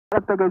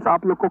देखते हैं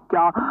आप लोग को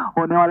क्या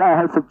होने वाला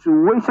है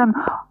सिचुएशन।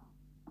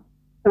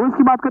 ओएस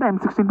की बात करें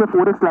M16 पे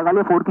 4x लगा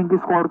लिया 4 किंग की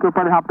स्कोर के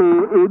ऊपर, यहाँ पे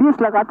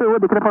एडीएस लगाते हुए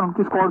दिख रहे पर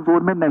उनकी स्कोर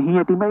जोन में नहीं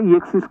है टीम है।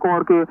 EX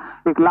स्कोर के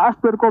एक लास्ट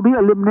प्लेयर को भी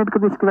एलिमिनेट कर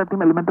दी, इसके बाद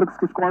टीम एलिमेंट्रिक्स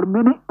की स्कोर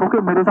में नहीं।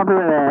 ओके मेरे हिसाब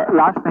से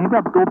लास्ट नहीं थे,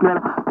 अब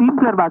 3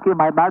 प्लेयर बाकी है,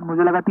 माय बैड।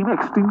 मुझे लगा टीम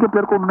एक्सट्रीम के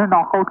प्लेयर को उन्होंने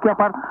नॉकआउट किया,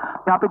 पर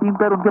यहाँ पे 3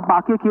 प्लेयर उनके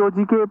बाकी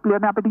KOG के प्लेयर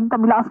ने यहाँ पे टीम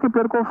तमिलास के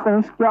प्लेयर को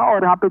फिनिश किया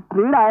और यहाँ पे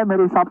ट्रेड आया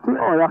मेरे हिसाब से,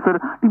 और या फिर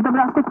टीम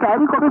तमिलास के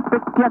कैरी को भी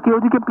पिक किया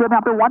KOG के प्लेयर ने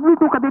यहाँ पे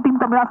 1v2 कर दिया टीम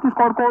तमिलास की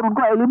स्कोर को और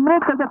उनको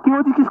एलिमिनेट कर दिया।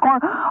 KOG की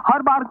स्कोर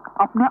हर बार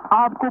अपने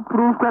आप को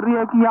प्रूव कर रही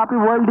है कि यहाँ पे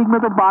वर्ल्ड लीग में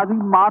तो बाजी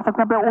मार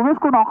सकते हैं। ओवेस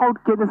को नॉकआउट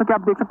किया, जैसे कि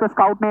आप देख सकते हैं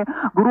स्काउट ने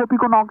गुरु ओपी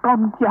को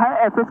नॉकडाउन किया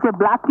है। एफएस के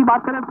ब्लैक की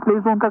बात करें प्ले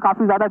जोन का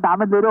काफी ज्यादा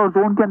डैमेज दे रहे हैं और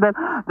जोन के अंदर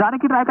जाने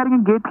की ट्राई करेंगे,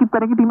 गेट कीप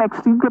करेंगे टीम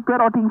एक्सट्रीम के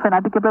प्लेयर और टीम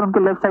फैनेटिक के प्लेयर उनके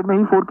लेफ्ट साइड में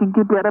ही 4 किंग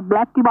की प्लेयर है।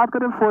 ब्लैक की बात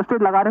करें फर्स्ट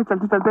एड लगा रहे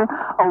चलते चलते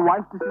और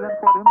वाइस डिसीजन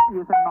फॉर हिम,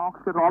 ये से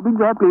नॉक्स के रॉबिन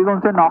जो है प्ले जोन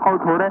से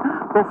नॉकआउट हो रहे हैं,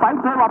 तो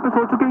फाइट जो है वापस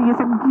हो चुके हैं। ये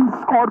से इनकी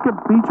स्कोर के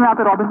बीच में यहाँ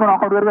पे रॉबिन को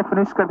नॉकआउट करके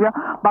फिनिश कर दिया।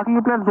 बाकी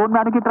के प्लेयर जोन में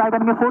आने की ट्राई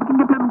करेंगे, 4 किंग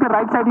के प्लेयर उनके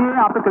राइट साइड ही है,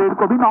 यहाँ पे क्रेड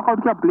को भी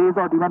नॉकआउट किया, ब्लेज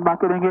और डिमन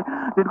बाकी रहेंगे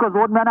जिनको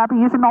जोन में आना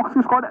है। ये से नॉक्स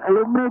की स्क्वाड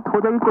एलिमिनेट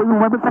हो जाएगी कोई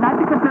मूवमेंट पे।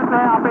 फैनेटिक के प्लेयर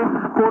है यहाँ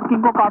पे 4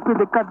 किंग को काफी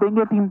दिक्कत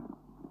देंगे, टीम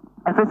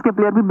एफएस के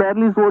प्लेयर भी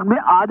बैरली जोन में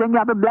आ जाएंगे।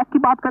 यहाँ पे ब्लैक की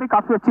बात करें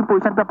काफी अच्छी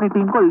पोजीशन पे अपनी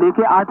टीम को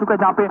लेके आ चुका है,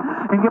 जहाँ पे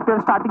इनके प्लेयर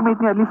स्टार्टिंग में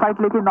इतनी अर्ली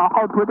फाइट लेके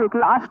नॉकआउट हुए थे। एक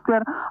लास्ट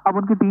प्लेयर अब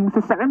उनकी टीम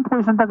से 7th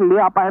पोजीशन तक ले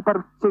आ पाए,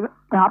 पर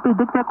यहाँ पे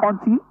देखते हैं कौन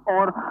सी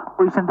और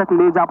पोजीशन तक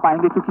ले जा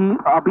पाएंगे, क्योंकि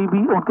अभी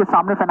भी उनके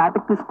सामने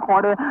फैनेटिक की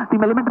स्क्वाड है,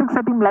 टीम एलिमेंट्रिक्स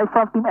है, team life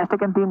of team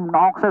asterisk and team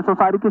Knox है। सो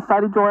सारी की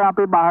सारी जो है यहाँ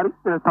पे बाहर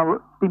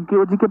टीम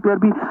KOG के प्लेयर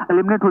भी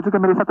एलिमिनेट हो चुके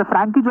हैं। मेरे साथ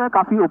फ्रैंकी जो है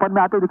काफी ओपन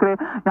में आते दिख रहे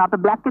हैं, यहाँ पे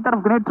ब्लैक की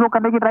तरफ ग्रेनेड थ्रो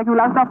करने की ट्राई की,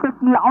 लास्ट ऑफ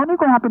लाउने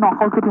को यहाँ पे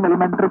नॉकआउट की टीम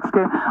एलिमेंट्रिक्स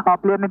के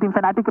प्लेयर ने टीम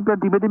फैनेटिक के प्लेयर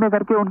धीमे धीमे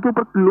करके उनके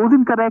ऊपर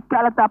क्लोजिंग कर रहे हैं।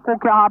 क्या लगता है आपको,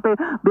 क्या यहाँ पे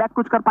ब्लैक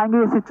कुछ कर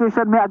पाएंगे इस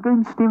सिचुएशन में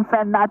against team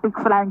fanatic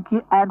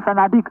Frankie and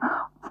fanatic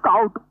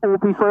scout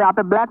OP? सो यहाँ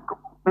पे ब्लैक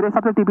मेरे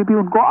हिसाब से टीपीपी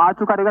उनको आ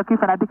चुका रहेगा कि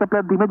फैनेटिक का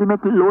प्लेयर धीमे धीमे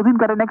क्लोज इन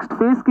करे, नेक्स्ट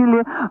फेज के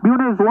लिए भी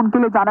उन्हें जोन के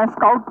लिए जाना है।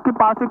 स्काउट के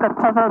पास एक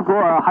अच्छा सा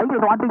हाई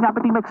एडवांटेज, यहाँ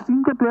पे टीम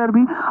एक्सट्रीम के प्लेयर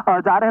भी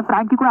जा रहे हैं।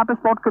 फ्रैंकी को यहाँ पे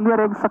स्पॉट कर लिया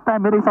रह सकता है,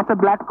 मेरे हिसाब से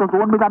ब्लैक को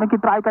जोन में जाने की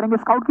ट्राई करेंगे।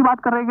 स्काउट की बात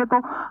करेंगे तो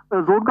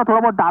जोन का थोड़ा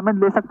बहुत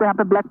डैमेज ले सकते हैं, यहाँ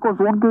पे ब्लैक को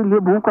जोन के लिए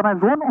मूव करना है।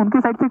 जोन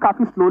उनके साइड से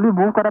काफी स्लोली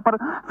मूव कर रहा है,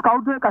 पर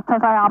स्काउट जो एक अच्छा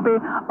सा यहाँ पे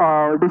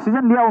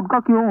डिसीजन लिया उनका,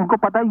 क्यों उनको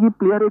पता है ये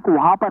प्लेयर एक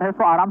वहां पर है,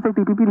 तो आराम से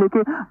टीपीपी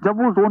लेके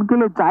जब वो जोन के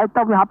लिए जाए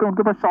तब यहाँ पे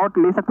उनके पास शॉट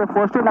ले सकते हैं।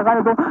 फर्स्ट एड लगा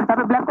रहे तो यहाँ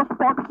पे ब्लैक को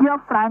स्पॉट किया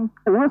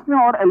फ्रैंक ओवेस ने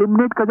और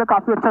एलिमिनेट कर दिया,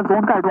 काफी अच्छा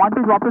जोन का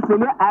एडवांटेज वापस ले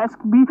लिया। एश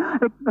भी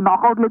एक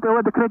नॉकआउट लेते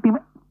हुए दिख रहे टीम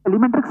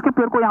एलिमेंट्रिक्स के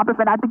प्लेयर को, यहाँ पे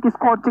फैनेटिक की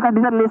स्क्वाड का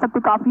नजर ले सकते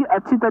काफी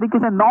अच्छी तरीके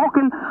से। 9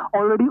 किल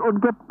ऑलरेडी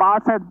उनके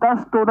पास है,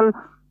 10 टोटल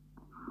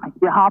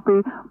यहाँ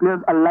पे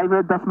प्लेयर्स अलाइव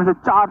है, 10 में से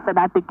 4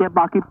 फैनेटिक के,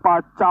 बाकी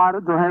 4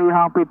 जो है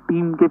यहाँ पे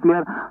टीम के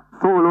प्लेयर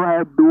सोलो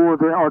है,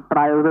 डुओज है और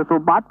ट्रायोज है। तो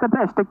बात करते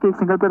हैं एस्टेक के एक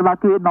सिंगल प्लेयर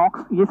बाकी है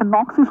नॉक्स, ये से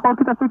नॉक्स की स्कोर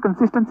की तरफ से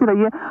कंसिस्टेंसी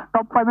रही है,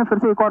 टॉप 5 में फिर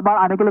से एक और बार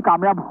आने के लिए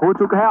कामयाब हो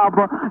चुका है। अब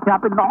यहाँ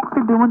पे नॉक्स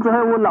के डिमन जो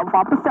है वो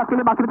वापस से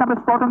अकेले बाकी यहाँ पे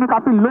स्पॉट होंगे,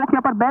 काफी लोग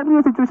यहाँ पर बैरली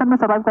ये सिचुएशन में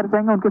सर्वाइव कर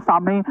जाएंगे, उनके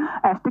सामने ही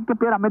एस्टेक के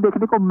प्लेयर हमें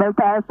देखने को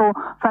मिलता है। तो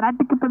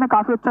फैनेटिक के प्लेयर ने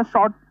काफी अच्छा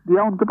शॉट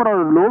दिया उनके ऊपर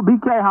और लो भी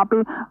किया। यहाँ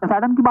पे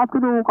सैडन की बात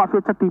करें तो वो काफी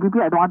अच्छा टीपीपी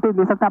एडवांटेज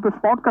ले सकते हैं, यहाँ पे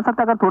स्पॉट कर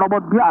सकते हैं अगर थोड़ा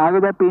बहुत भी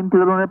आगे जाए। पेन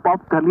किलर उन्होंने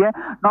पॉप कर लिया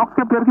है, नॉक्स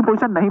के प्लेयर की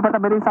पोजीशन नहीं पता,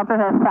 मेरे हिसाब से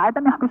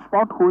सैडन यहाँ पे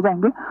स्पॉट हो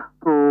जाएंगे,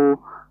 तो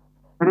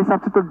मेरे हिसाब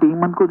से तो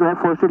डीमन को जो है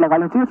फर्स्ट एड लगा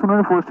लेना चाहिए।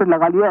 उन्होंने फर्स्ट एड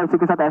लगा लिया, इसी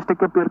के साथ एस्टेक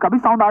के प्लेयर का भी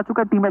साउंड आ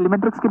चुका है। टीम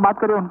एलिमेंट्रिक्स की बात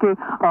करें उनके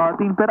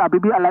 3 प्लेयर अभी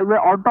भी अलाइव है,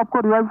 ऑन टॉप को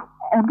रिवाइव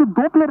उनके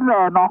 2 प्लेयर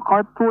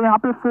नॉकआउट, तो यहाँ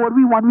पे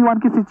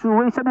 4v1v1 की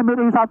सिचुएशन है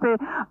मेरे हिसाब से।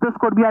 This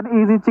could be an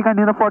easy chicken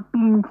dinner for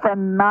team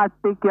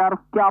fanatic. यार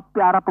क्या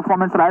प्यारा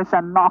परफॉर्मेंस रहा है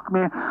शनॉक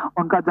में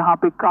उनका, जहाँ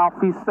पे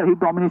काफी सही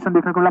डोमिनेशन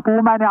देखने को मिला।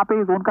 पूमैन यहाँ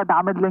पे जोन का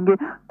डैमेज लेंगे,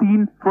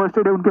 3 फर्स्ट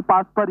एड है उनके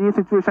पास, पर ये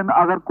सिचुएशन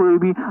अगर कोई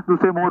भी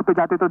दूसरे मोड पे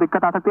जाते तो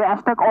दिक्कत आ सकती है।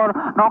 एस्टेक और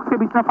नॉक्स के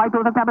बीच में फाइट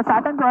हो सकती है, यहाँ पे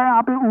सैटन जो है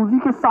यहाँ पे उजी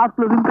के साथ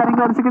क्लोजिंग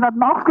करेंगे और इसी के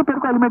साथ नॉक्स के प्लेयर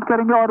को एलिमिनेट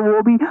करेंगे और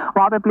वो भी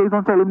वहां पे प्ले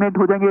जोन से एलिमिनेट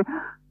हो जाएंगे।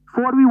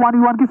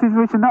 4v1v1 की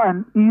सिचुएशन है,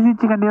 easy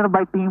chicken dinner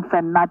bye team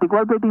fanatic.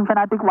 Well पे टीम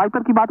फैनेटिक।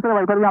 वाइपर की बात करें,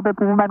 वाइपर यहाँ पे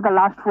पूमैन का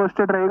लास्ट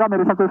फर्स्ट एड रहेगा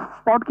मेरे हिसाब से,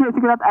 स्पॉट किया,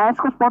 इसी के साथ ऐश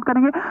को स्पॉट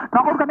करेंगे,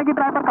 नॉकआउट करने की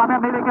ट्राई पर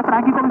कामयाब नहीं रहेंगे।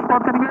 फ्रैंकी को भी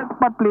स्पॉट करेंगे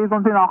पर प्ले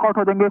जोन से नॉकआउट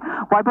हो जाएंगे।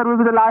 Wiper will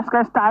be the last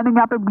का स्टैंडिंग,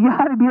 यहाँ पे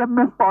बीआरडीएम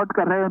में स्पॉट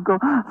कर रहे हैं, उनको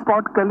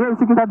स्पॉट कर लिया,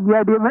 इसी के साथ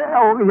बीआरडीएम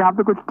में यहाँ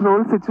पे कुछ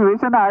ट्रोल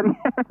सिचुएशन आ रही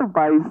है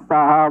भाई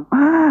साहब,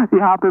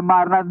 यहाँ पे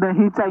मारना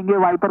नहीं चाहिए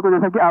वाइपर को,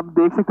 जैसा कि आप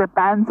देख सकते हैं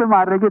पैन से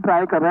मारने की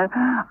ट्राई कर रहे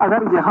हैं।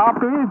 अगर यहाँ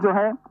पे जो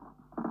है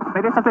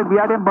मेरे हिसाब से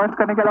बीआरडीएम बर्स्ट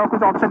करने के अलावा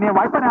कुछ ऑप्शन नहीं है।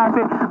 वाइपर यहाँ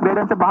से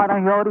बेडन से बाहर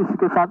आएंगे और इसी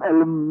के साथ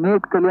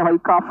एलिमिनेट कर लिया। भाई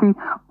काफी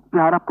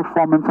प्यारा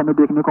परफॉर्मेंस हमें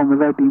देखने को मिल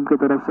रहा है टीम की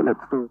तरफ से।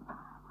 Let's do it.